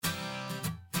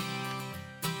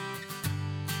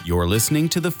You're listening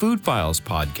to the Food Files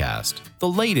podcast, the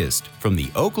latest from the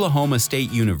Oklahoma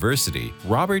State University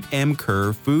Robert M.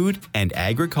 Kerr Food and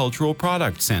Agricultural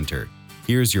Product Center.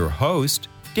 Here's your host,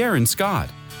 Darren Scott.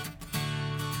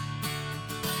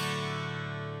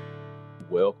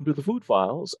 Welcome to the Food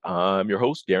Files. I'm your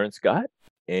host, Darren Scott,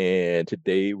 and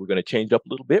today we're going to change up a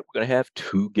little bit. We're going to have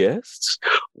two guests.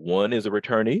 One is a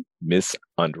returnee, Miss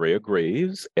Andrea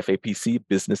Graves, FAPC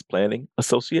Business Planning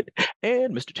Associate,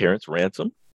 and Mr. Terence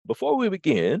Ransom. Before we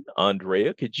begin,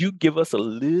 Andrea, could you give us a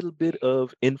little bit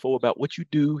of info about what you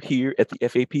do here at the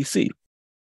FAPC?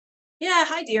 Yeah,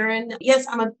 hi, Darren. Yes,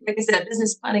 I'm a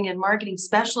business planning and marketing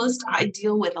specialist. I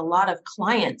deal with a lot of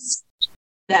clients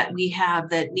that we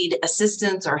have that need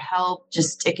assistance or help.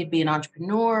 It could be an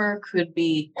entrepreneur, could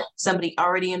be somebody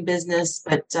already in business,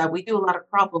 but we do a lot of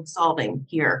problem solving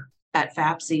here at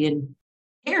FAPC. And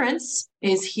Terence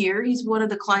is here. He's one of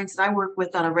the clients that I work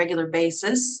with on a regular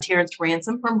basis. Terence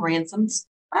Ransom from Ransom's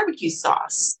Barbecue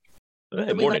Sauce.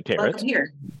 Good morning, Terence.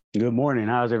 Here. Good morning.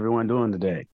 How's everyone doing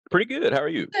today? Pretty good. How are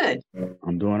you? Good.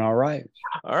 I'm doing all right.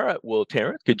 All right. Well,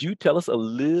 Terence, could you tell us a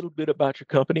little bit about your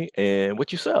company and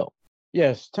what you sell?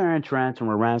 Yes, Terence Ransom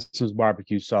with Ransom's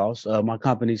Barbecue Sauce. My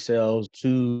company sells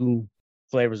two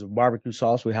flavors of barbecue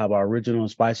sauce. We have our original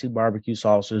and spicy barbecue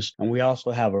sauces, and we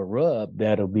also have a rub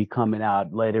that'll be coming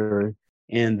out later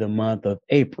in the month of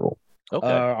April. Okay.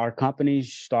 Our company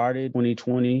started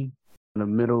 2020 in the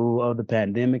middle of the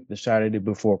pandemic. They started it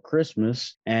before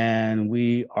Christmas, and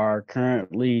we are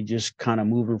currently just kind of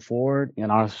moving forward in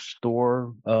our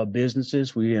store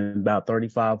businesses. We're in about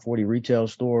 35, 40 retail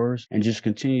stores and just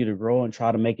continue to grow and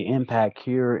try to make an impact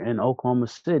here in Oklahoma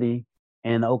City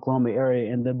and the Oklahoma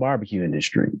area in the barbecue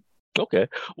industry. Okay.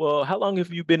 Well, how long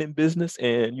have you been in business?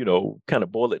 And, kind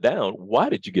of boil it down, why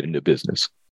did you get into business?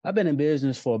 I've been in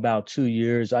business for about 2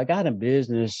 years. I got in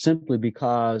business simply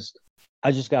because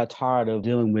I just got tired of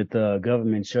dealing with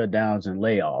government shutdowns and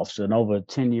layoffs. And over a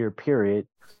 10-year period,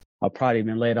 I've probably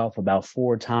been laid off about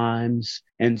 4 times.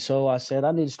 And so I said,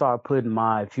 I need to start putting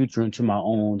my future into my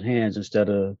own hands instead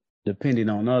of depending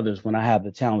on others when I have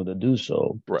the talent to do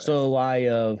so. Right. So I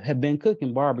have been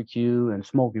cooking barbecue and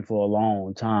smoking for a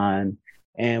long time.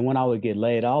 And when I would get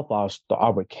laid off, I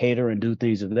would cater and do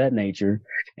things of that nature.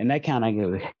 And that kind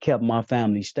of kept my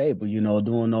family stable,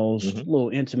 doing those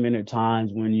little intermittent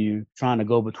times when you're trying to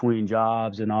go between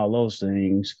jobs and all those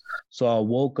things. So I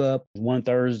woke up one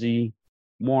Thursday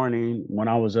morning when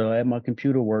I was at my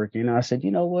computer working. I said,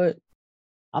 you know what?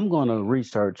 I'm going to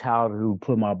research how to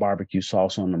put my barbecue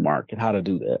sauce on the market, how to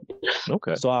do that.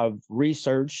 Okay. So I've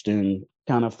researched and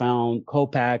kind of found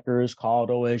co-packers, called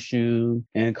OSU,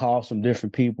 and called some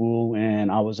different people. And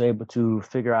I was able to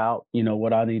figure out,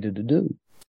 what I needed to do.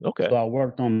 Okay. So I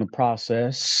worked on the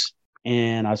process,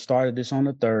 and I started this on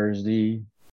a Thursday.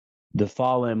 The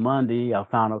following Monday, I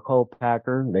found a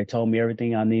co-packer. They told me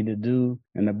everything I needed to do.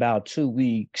 In about 2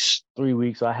 weeks, 3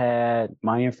 weeks, I had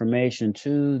my information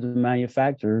to the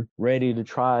manufacturer ready to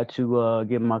try to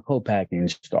get my co-packing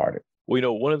started.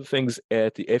 Well, one of the things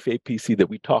at the FAPC that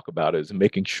we talk about is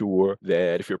making sure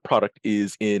that if your product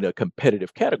is in a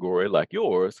competitive category like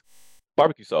yours,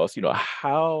 barbecue sauce,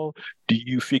 how do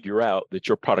you figure out that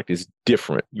your product is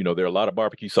different? There are a lot of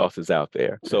barbecue sauces out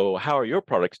there. So how are your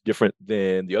products different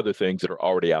than the other things that are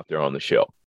already out there on the shelf?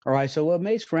 All right. So what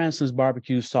makes Ransom's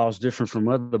barbecue sauce different from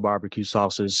other barbecue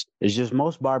sauces is just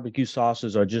most barbecue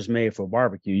sauces are just made for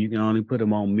barbecue. You can only put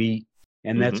them on meat,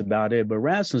 and that's about it. But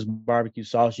Ransom's barbecue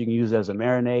sauce you can use as a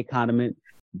marinade condiment,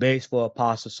 base for a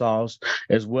pasta sauce,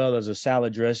 as well as a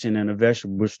salad dressing and a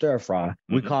vegetable stir fry.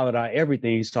 We call it our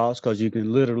everything sauce because you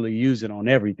can literally use it on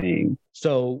everything.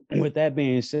 So with that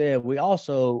being said, we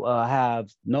also have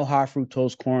no high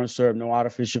fructose corn syrup, no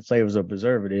artificial flavors or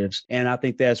preservatives. And I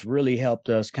think that's really helped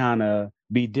us kind of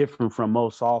be different from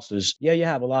most sauces. Yeah, you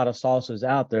have a lot of sauces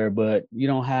out there, but you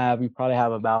probably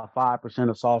have about 5%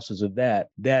 of sauces of that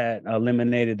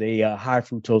eliminated the high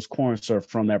fructose corn syrup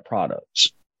from their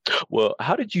products. Well,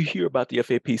 how did you hear about the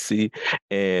FAPC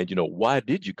and, why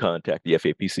did you contact the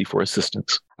FAPC for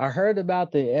assistance? I heard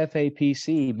about the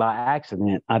FAPC by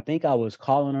accident. I think I was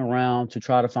calling around to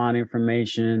try to find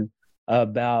information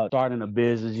about starting a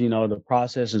business, the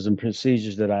processes and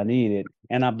procedures that I needed.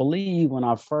 And I believe when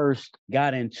I first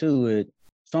got into it,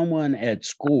 someone at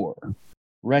SCORE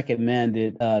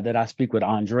recommended that I speak with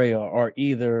Andrea, or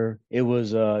either it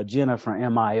was Jenna from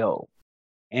MIO.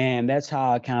 And that's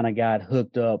how I kind of got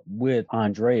hooked up with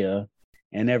Andrea.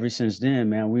 And ever since then,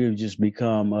 man, we've just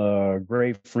become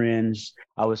great friends.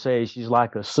 I would say she's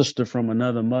like a sister from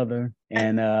another mother.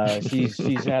 And she's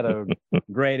had a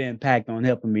great impact on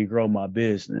helping me grow my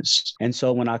business. And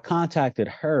so when I contacted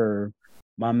her,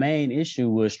 my main issue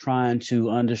was trying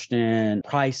to understand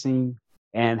pricing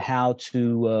and how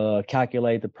to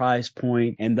calculate the price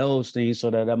point and those things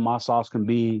so that my sauce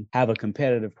can have a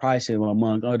competitive pricing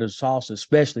among other sauces,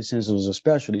 especially since it was a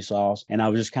specialty sauce and I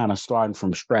was just kind of starting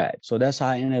from scratch. So that's how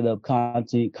I ended up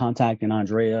contacting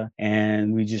Andrea,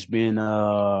 and we just been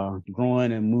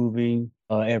growing and moving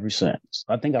ever since.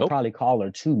 I think I probably call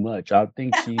her too much. I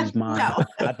think she's my No.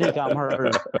 I think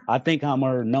I'm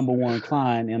her number one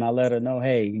client, and I let her know,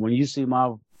 hey, when you see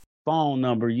my phone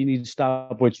number, you need to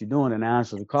stop what you're doing and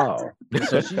answer the call. And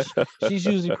so she's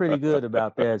usually pretty good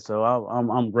about that. So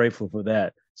I'm grateful for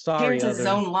that. Terence has his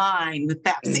own line with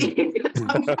Pepsi.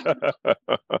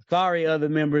 Sorry, other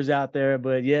members out there,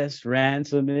 but yes,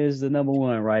 Ransom is the number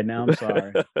one right now. I'm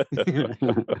sorry.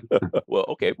 Well,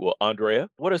 okay. Well, Andrea,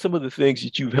 what are some of the things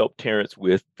that you've helped Terrence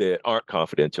with that aren't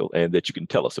confidential and that you can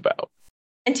tell us about?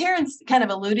 And Terence kind of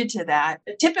alluded to that.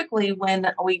 Typically, when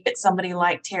we get somebody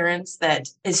like Terence that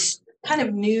is kind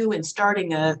of new and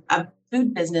starting a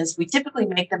food business, we typically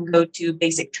make them go to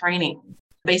basic training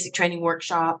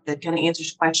workshop that kind of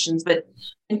answers questions. But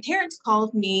when Terence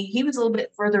called me, he was a little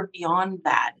bit further beyond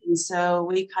that. And so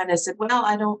we kind of said,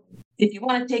 well, if you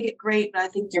want to take it, great, but I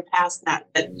think you're past that.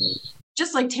 But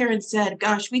just like Terence said,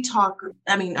 gosh, we talk,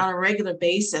 on a regular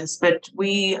basis, but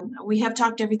we have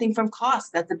talked everything from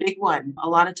cost. That's a big one. A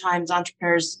lot of times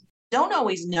entrepreneurs don't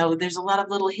always know there's a lot of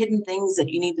little hidden things that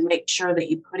you need to make sure that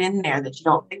you put in there that you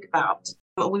don't think about.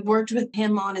 But we've worked with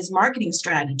him on his marketing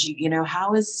strategy.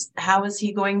 How is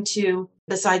he going to,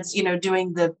 besides,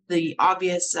 doing the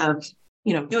obvious of,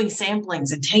 doing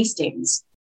samplings and tastings.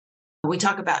 We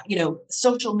talk about,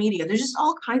 social media. There's just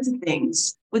all kinds of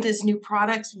things. With his new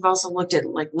products, we've also looked at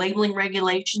like labeling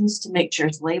regulations to make sure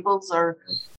his labels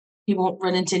he won't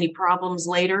run into any problems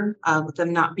later with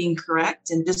them not being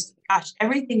correct. And just, gosh,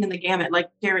 everything in the gamut. Like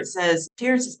Terrence says,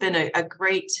 Terrence has been a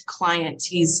great client.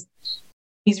 He's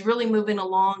really moving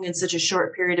along in such a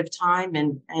short period of time.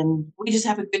 And we just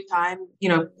have a good time,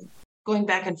 going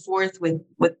back and forth with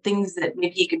things that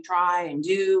maybe he can try and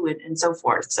do and so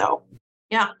forth. So,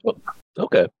 yeah.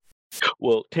 Okay.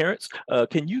 Well, Terrence,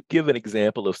 can you give an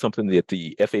example of something that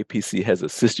the FAPC has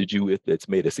assisted you with that's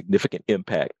made a significant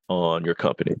impact on your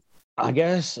company? I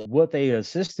guess what they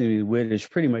assisted me with is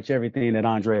pretty much everything that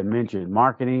Andrea mentioned: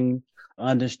 marketing,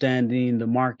 understanding the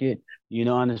market,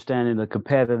 understanding the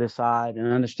competitive side, and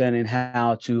understanding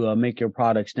how to make your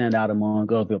product stand out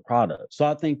among other products. So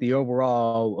I think the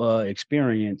overall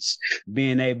experience,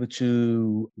 being able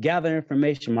to gather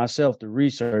information myself through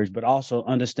research, but also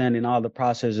understanding all the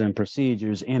processes and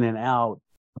procedures in and out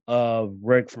of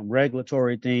from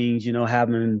regulatory things,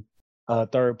 having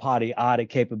third-party audit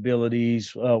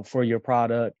capabilities for your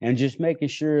product, and just making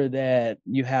sure that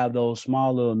you have those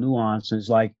small little nuances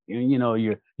like,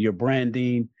 your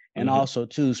branding, and also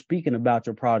too, speaking about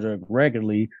your product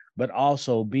regularly, but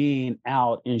also being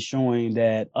out and showing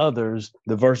that others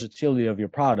the versatility of your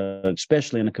product,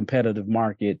 especially in a competitive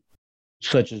market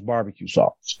such as barbecue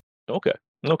sauce. Okay.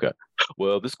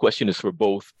 Well, this question is for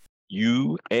both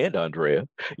you and Andrea.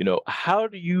 How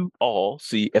do you all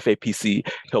see FAPC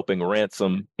helping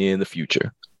Ransom in the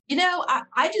future?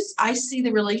 I see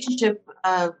the relationship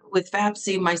with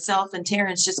FAPC, myself and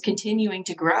Terrence, just continuing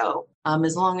to grow.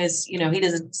 As long as, he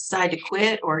doesn't decide to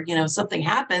quit or, something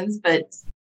happens, but,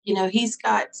 he's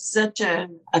got such a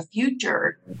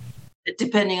future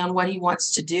depending on what he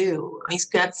wants to do. He's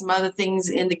got some other things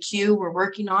in the queue we're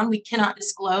working on. We cannot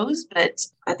disclose, but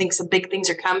I think some big things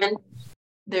are coming.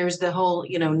 There's the whole,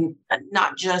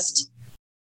 not just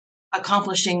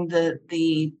accomplishing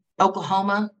the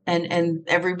Oklahoma and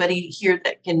everybody here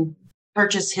that can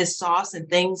purchase his sauce and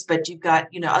things, but you've got,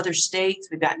 other states,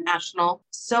 we've got national,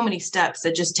 so many steps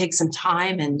that just take some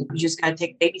time, and you just got to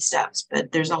take baby steps.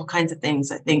 But there's all kinds of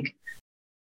things I think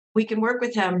we can work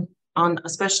with him on,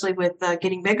 especially with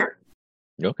getting bigger.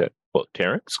 Okay. Well,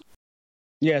 Terrence?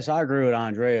 Yes, I agree with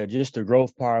Andrea, just the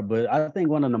growth part. But I think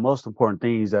one of the most important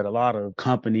things that a lot of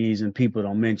companies and people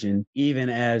don't mention, even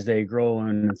as they grow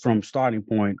and from starting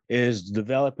point, is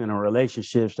developing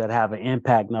relationships that have an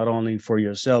impact not only for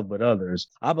yourself, but others.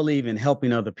 I believe in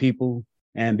helping other people.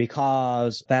 And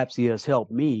because FAPC has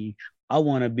helped me, I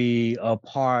want to be a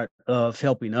part of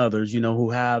helping others, who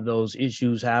have those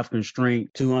issues, have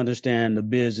constraint to understand the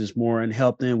business more and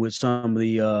help them with some of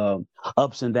the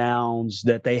ups and downs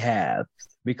that they have.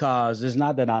 Because it's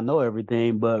not that I know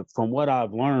everything, but from what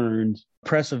I've learned,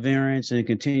 perseverance and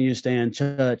continue to stay in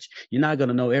touch, you're not going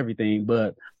to know everything,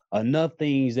 but enough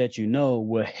things that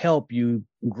will help you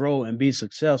grow and be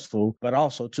successful, but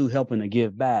also too helping to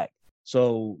give back.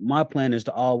 So my plan is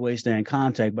to always stay in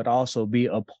contact, but also be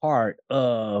a part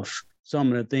of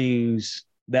some of the things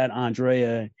that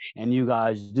Andrea and you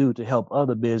guys do to help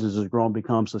other businesses grow and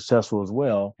become successful as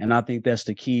well. And I think that's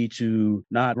the key to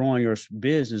not growing your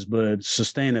business, but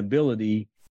sustainability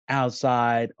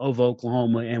outside of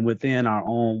Oklahoma and within our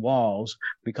own walls,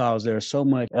 because there's so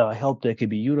much help that could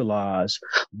be utilized,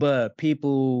 but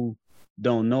people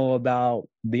don't know about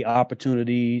the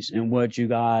opportunities and what you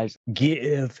guys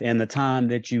give and the time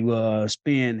that you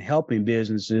spend helping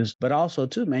businesses. But also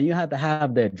too, man, you have to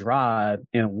have that drive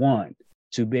and want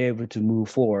to be able to move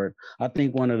forward. I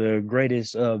think one of the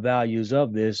greatest values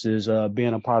of this is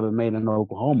being a part of Made in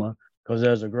Oklahoma, because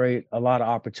there's a lot of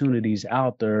opportunities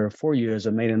out there for you as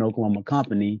a Made in Oklahoma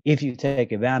company if you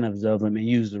take advantage of them and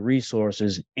use the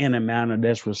resources in a manner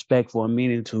that's respectful and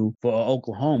meaningful for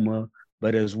Oklahoma,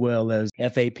 but as well as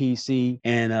FAPC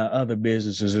and other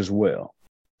businesses as well.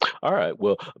 All right.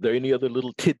 Well, are there any other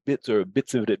little tidbits or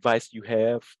bits of advice you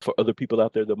have for other people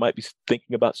out there that might be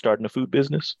thinking about starting a food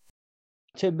business?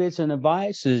 Tidbits and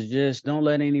advice is just don't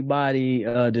let anybody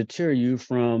deter you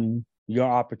from your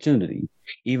opportunity.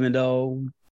 Even though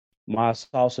my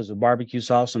sauce is a barbecue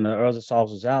sauce and there are other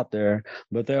sauces out there,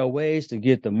 but there are ways to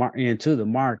get into the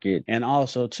market. And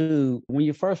also, too, when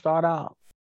you first start out,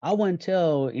 I wouldn't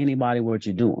tell anybody what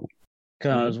you're doing,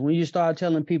 because when you start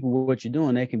telling people what you're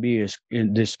doing, that can be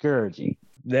discouraging.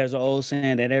 There's an old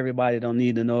saying that everybody don't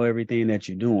need to know everything that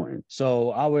you're doing.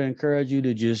 So I would encourage you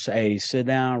to just sit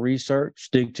down, research,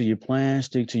 stick to your plan,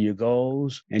 stick to your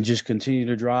goals, and just continue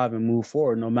to drive and move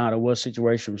forward no matter what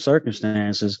situation or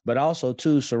circumstances. But also,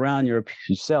 too, surround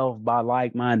yourself by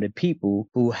like-minded people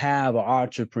who have an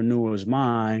entrepreneur's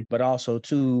mind, but also,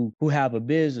 too, who have a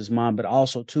business mind, but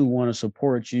also, too, want to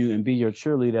support you and be your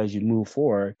cheerleader as you move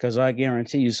forward. Because I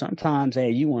guarantee you, sometimes,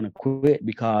 you want to quit,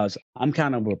 because I'm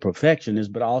kind of a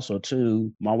perfectionist. But also,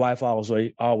 too, my wife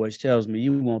always tells me,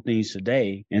 you want things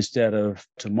today instead of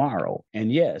tomorrow.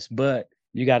 And yes, but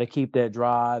you got to keep that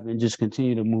drive and just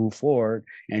continue to move forward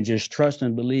and just trust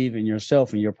and believe in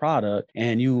yourself and your product,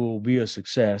 and you will be a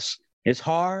success. It's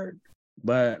hard,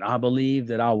 but I believe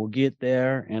that I will get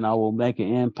there and I will make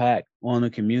an impact on the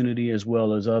community as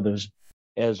well as others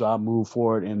as I move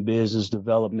forward in business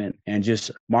development and just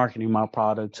marketing my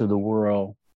product to the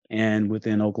world and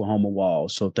within Oklahoma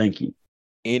walls. So thank you.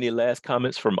 Any last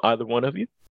comments from either one of you?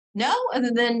 No, other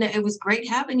than it was great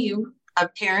having you,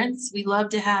 Terrence. We love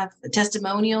to have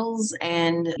testimonials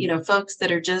and, folks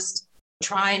that are just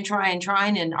trying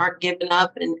and aren't giving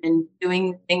up and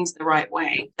doing things the right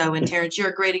way. So, and Terrence, you're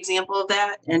a great example of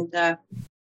that. And the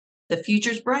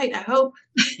future's bright, I hope.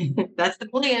 That's the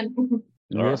plan.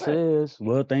 Yes, it is.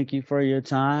 Well, thank you for your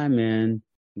time, and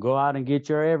go out and get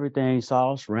your everything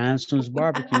sauce, Ransom's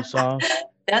barbecue sauce.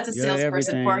 That's a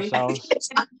salesperson for you. Sauce.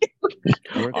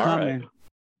 We're coming.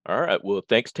 All right. Well,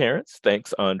 thanks, Terrence.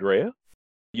 Thanks, Andrea.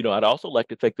 I'd also like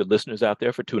to thank the listeners out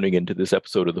there for tuning into this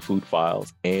episode of the Food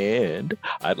Files. And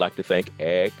I'd like to thank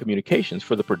Ag Communications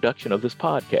for the production of this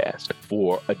podcast.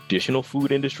 For additional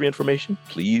food industry information,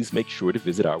 please make sure to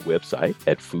visit our website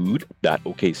at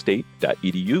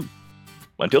food.okstate.edu.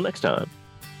 Until next time.